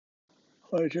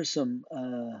All right, here's some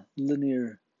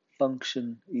linear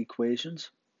function equations.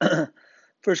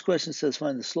 First question says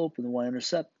find the slope and the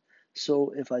y-intercept.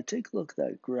 So if I take a look at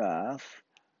that graph,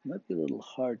 it might be a little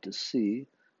hard to see,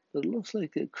 but it looks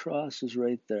like it crosses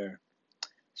right there.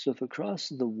 So if it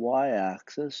crosses the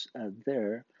y-axis at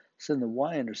there, so then the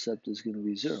y-intercept is going to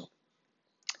be 0.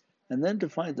 And then to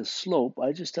find the slope,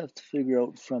 I just have to figure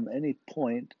out from any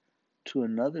point to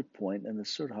another point, and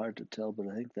it's sort of hard to tell, but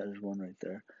I think that is one right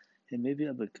there. And maybe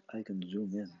I can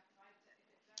zoom in.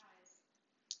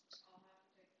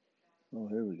 Oh,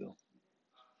 here we go.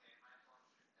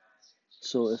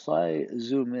 So if I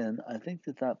zoom in, I think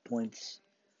that point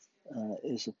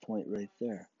is a point right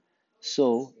there.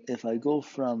 So if I go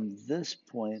from this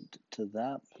point to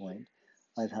that point,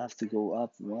 I'd have to go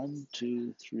up 1,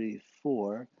 2, 3,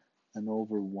 4, and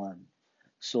over 1.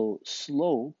 So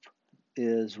slope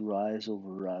is rise over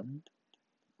run.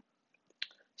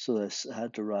 So I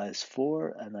had to rise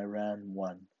 4, and I ran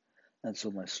 1. And so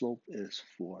my slope is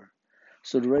 4.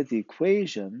 So to write the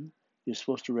equation, you're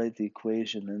supposed to write the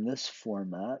equation in this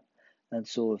format. And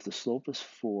so if the slope is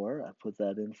 4, I put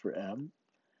that in for m,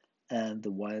 and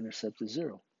the y-intercept is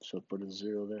 0. So I put a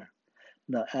 0 there.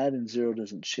 Now adding 0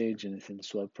 doesn't change anything,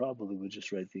 so I probably would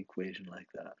just write the equation like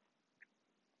that.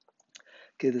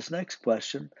 Okay, this next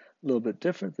question, a little bit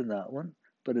different than that one,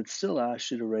 but it still asks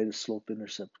you to write a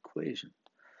slope-intercept equation.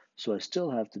 So I still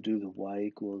have to do the y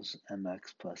equals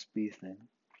mx plus b thing.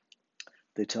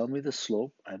 They tell me the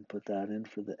slope, I put that in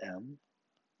for the m.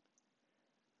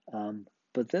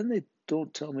 But then they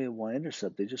don't tell me a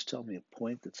y-intercept, they just tell me a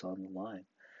point that's on the line.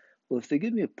 Well, if they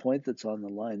give me a point that's on the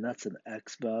line, that's an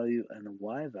x value and a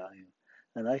y value.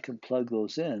 And I can plug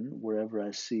those in wherever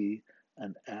I see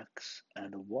an x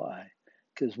and a y.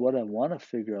 Because what I want to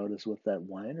figure out is what that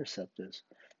y-intercept is.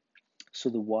 So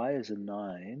the y is a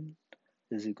 9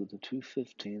 is equal to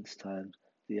 2/15 times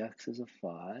the x is a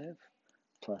 5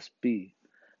 plus b.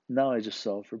 Now I just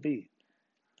solve for b.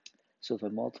 So if I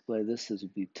multiply this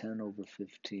would be 10 over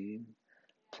 15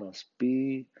 plus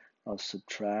b. I'll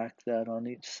subtract that on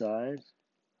each side.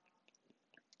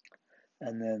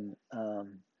 And then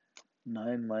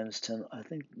 9 minus 10, I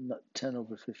think 10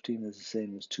 over 15 is the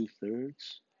same as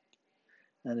 2/3.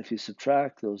 And if you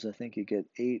subtract those, I think you get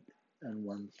 8 and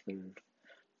 1/3.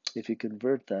 If you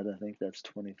convert that, I think that's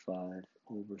 25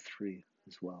 over 3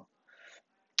 as well.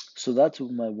 So that's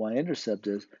what my y-intercept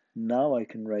is. Now I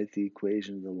can write the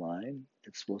equation of the line.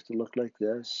 It's supposed to look like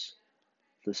this.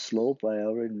 The slope I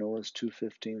already know is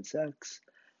 2/15 x,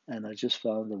 and I just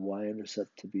found the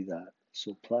y-intercept to be that.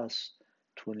 So plus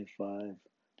 25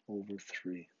 over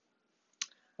 3.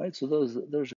 All right, so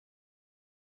there's a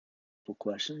couple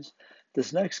questions.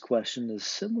 This next question is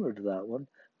similar to that one,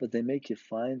 but they make you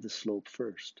find the slope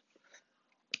first.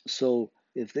 So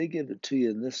if they give it to you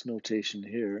in this notation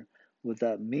here, what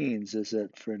that means is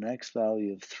that for an x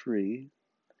value of 3,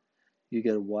 you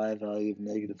get a y value of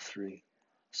 -3.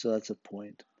 So that's a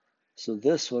point. So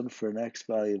this one, for an x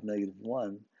value of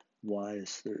 -1, y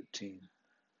is 13.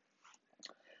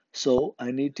 So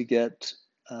I need to get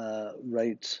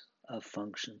right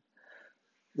function.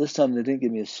 This time they didn't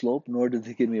give me a slope, nor did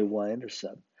they give me a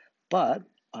y-intercept. But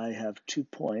I have 2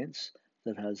 points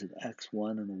that has an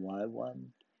x1 and a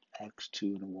y1,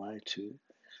 x2 and a y2.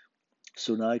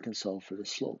 So now I can solve for the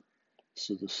slope.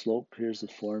 So the slope, here's the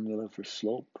formula for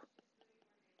slope.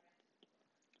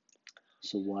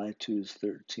 So y2 is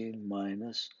 13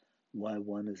 minus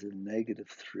y1 is a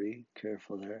 -3,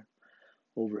 careful there,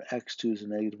 over x2 is a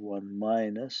 -1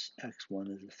 minus x1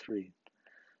 is a 3.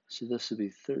 So this would be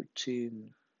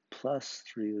 13 plus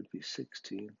 3 would be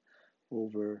 16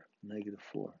 over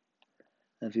 -4.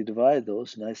 And if you divide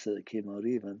those, nice that it came out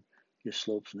even, your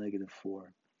slope's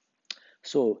 -4.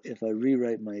 So if I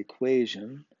rewrite my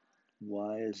equation,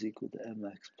 y is equal to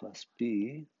mx plus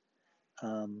b,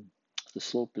 the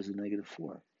slope is a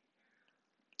 -4.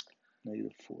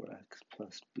 -4x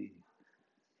plus b.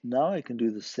 Now I can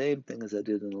do the same thing as I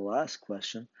did in the last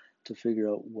question to figure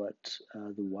out what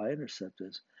the y-intercept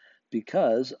is.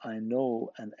 Because I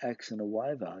know an x and a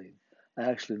y value, I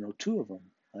actually know 2 of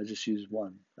them. I just use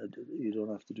one. You don't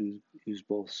have to use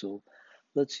both. So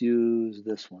let's use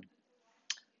this one.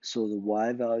 So the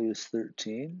y value is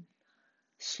 13,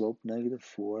 slope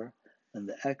 -4, and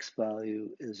the x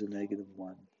value is a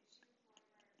 -1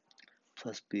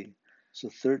 plus b. So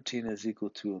 13 is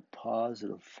equal to a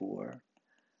 +4.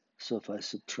 So if I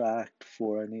subtract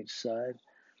 4 on each side,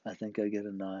 I think I get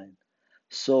a 9.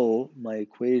 So my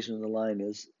equation of the line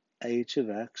is h of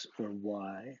x, or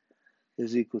y,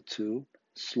 is equal to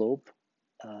slope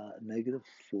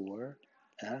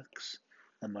 -4x,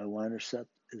 and my y-intercept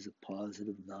is a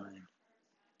 +9.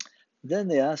 Then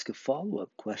they ask a follow-up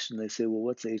question. They say, well,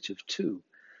 what's h of 2?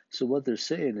 So what they're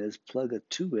saying is plug a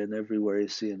 2 in everywhere you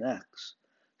see an x.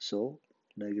 So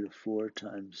negative 4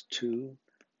 times 2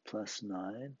 plus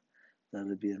 9, that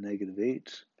would be a negative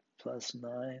 8 plus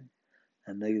 9,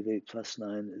 and negative 8 plus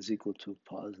 9 is equal to a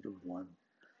positive 1.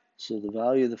 So the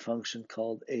value of the function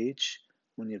called h,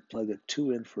 when you plug a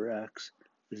 2 in for x,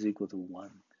 is equal to 1.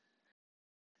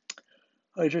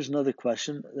 All right, here's another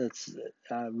question that's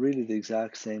really the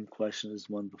exact same question as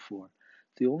the one before.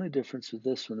 The only difference with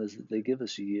this one is that they give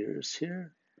us years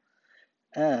here,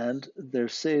 and they're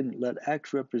saying let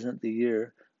x represent the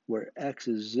year where x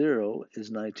is 0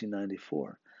 is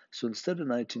 1994. So instead of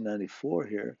 1994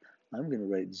 here, I'm going to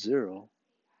write 0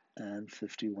 and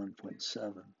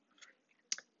 51.7.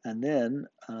 And then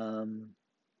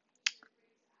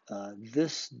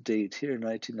this date here,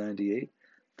 1998,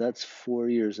 that's 4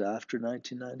 years after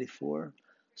 1994,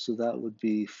 so that would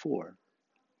be 4.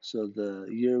 So the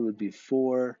year would be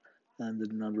 4, and the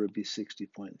number would be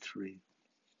 60.3.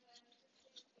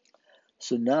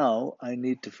 So now I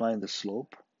need to find the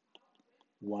slope,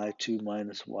 y2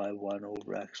 minus y1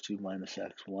 over x2 minus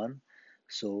x1.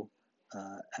 So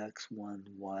x1,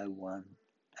 y1,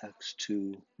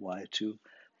 x2, y2.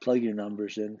 Plug your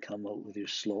numbers in, come out with your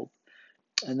slope.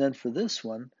 And then for this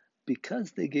one,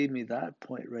 because they gave me that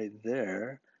point right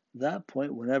there, that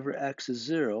point, whenever x is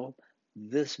 0,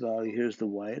 this value here is the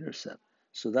y-intercept.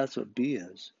 So that's what b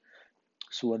is.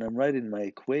 So when I'm writing my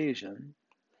equation,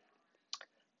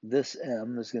 this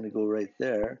m is going to go right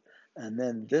there, and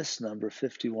then this number,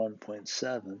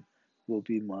 51.7, will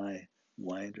be my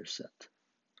y-intercept.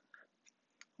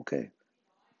 Okay,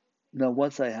 now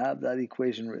once I have that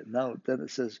equation written out, then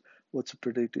it says, what's the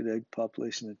predicted egg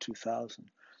population in 2000?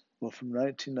 Well, from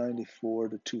 1994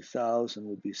 to 2000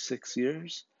 would be 6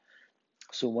 years.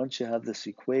 So once you have this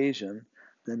equation,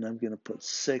 then I'm going to put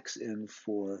 6 in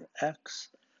for x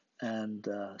and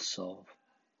solve.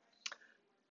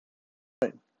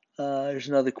 Right. Here's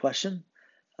another question.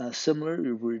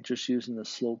 Similar, we're just using the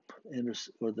slope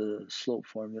or the slope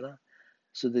formula.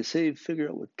 So they say figure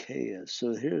out what k is.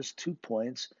 So here's 2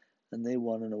 points, and they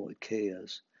want to know what k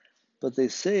is. But they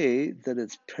say that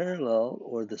it's parallel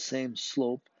or the same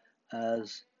slope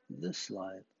as this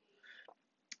line,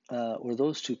 or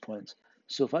those 2 points.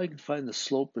 So if I can find the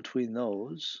slope between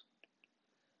those,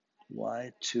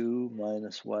 y2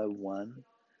 minus y1,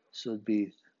 so it'd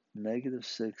be negative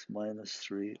 6 minus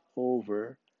 3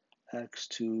 over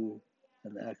x2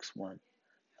 and x1,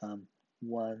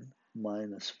 1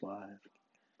 minus 5.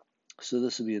 So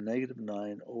this would be a negative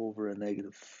 9 over a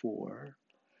negative 4,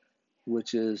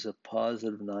 which is a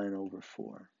positive 9 over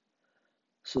 4.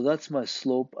 So that's my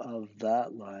slope of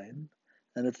that line.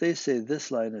 And if they say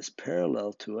this line is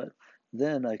parallel to it,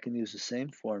 then I can use the same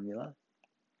formula,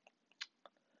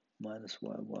 minus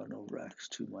y1 over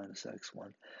x2 minus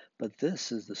x1. But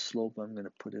this is the slope I'm going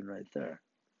to put in right there.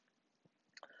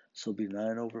 So it'll be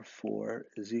 9 over 4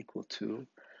 is equal to,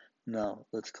 now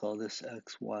let's call this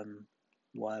x1,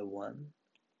 y1,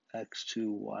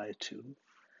 x2, y2.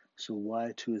 So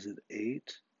y2 is at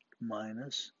 8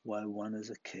 minus y1 is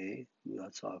a k,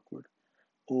 that's awkward,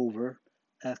 over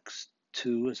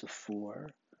x2 is a 4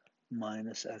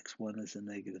 minus x1 is a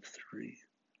negative 3.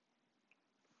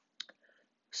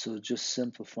 So just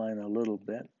simplifying a little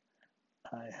bit,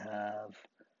 I have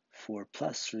 4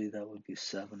 plus 3, that would be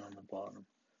 7 on the bottom.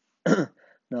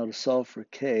 Now to solve for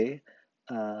k,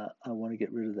 I want to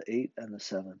get rid of the 8 and the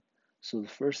 7. So the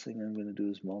first thing I'm going to do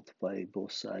is multiply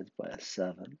both sides by a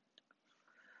 7.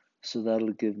 So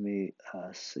that'll give me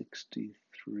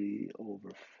 63 over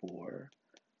 4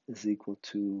 is equal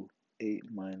to 8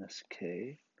 minus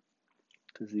k,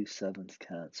 because these 7's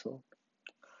cancel.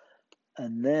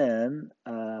 And then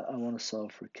I want to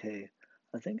solve for k.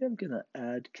 I think I'm going to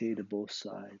add k to both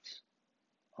sides.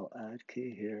 I'll add k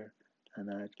here and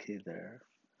add k there.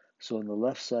 So on the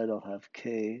left side, I'll have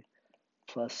k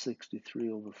plus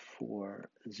 63 over 4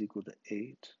 is equal to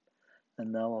 8.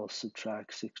 And now I'll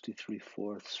subtract 63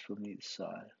 fourths from each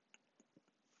side.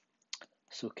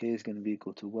 So k is going to be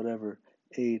equal to whatever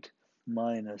 8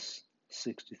 minus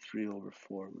 63 over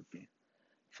 4 would be.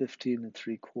 15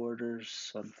 3/4,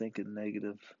 so I'm thinking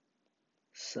negative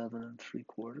 7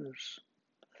 3/4,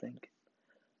 I think.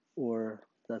 Or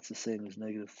that's the same as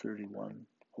negative 31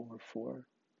 over 4.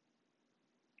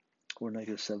 Or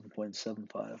negative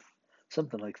 7.75.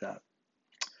 Something like that.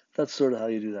 That's sort of how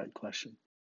you do that question.